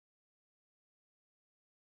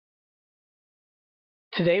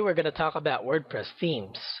Today we're going to talk about WordPress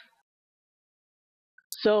themes.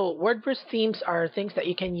 So WordPress themes are things that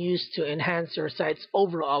you can use to enhance your site's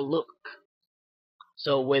overall look.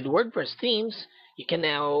 So with WordPress themes, you can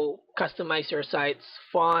now customize your site's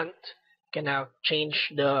font, you can now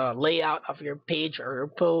change the layout of your page or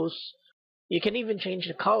your post, you can even change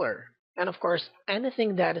the color. And of course,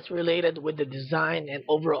 anything that is related with the design and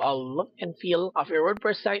overall look and feel of your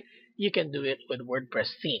WordPress site, you can do it with WordPress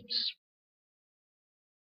themes.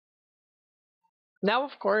 Now,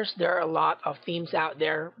 of course, there are a lot of themes out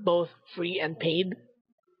there, both free and paid.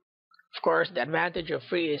 Of course, the advantage of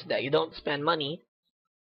free is that you don't spend money.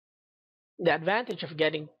 The advantage of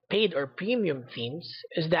getting paid or premium themes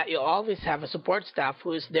is that you always have a support staff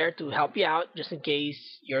who is there to help you out just in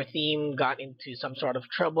case your theme got into some sort of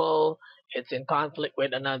trouble, it's in conflict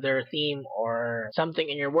with another theme or something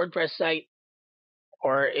in your WordPress site,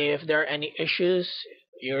 or if there are any issues,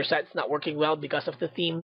 your site's not working well because of the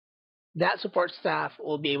theme. That support staff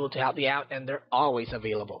will be able to help you out and they're always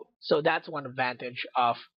available. So that's one advantage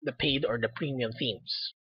of the paid or the premium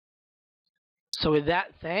themes. So with that,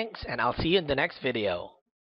 thanks, and I'll see you in the next video.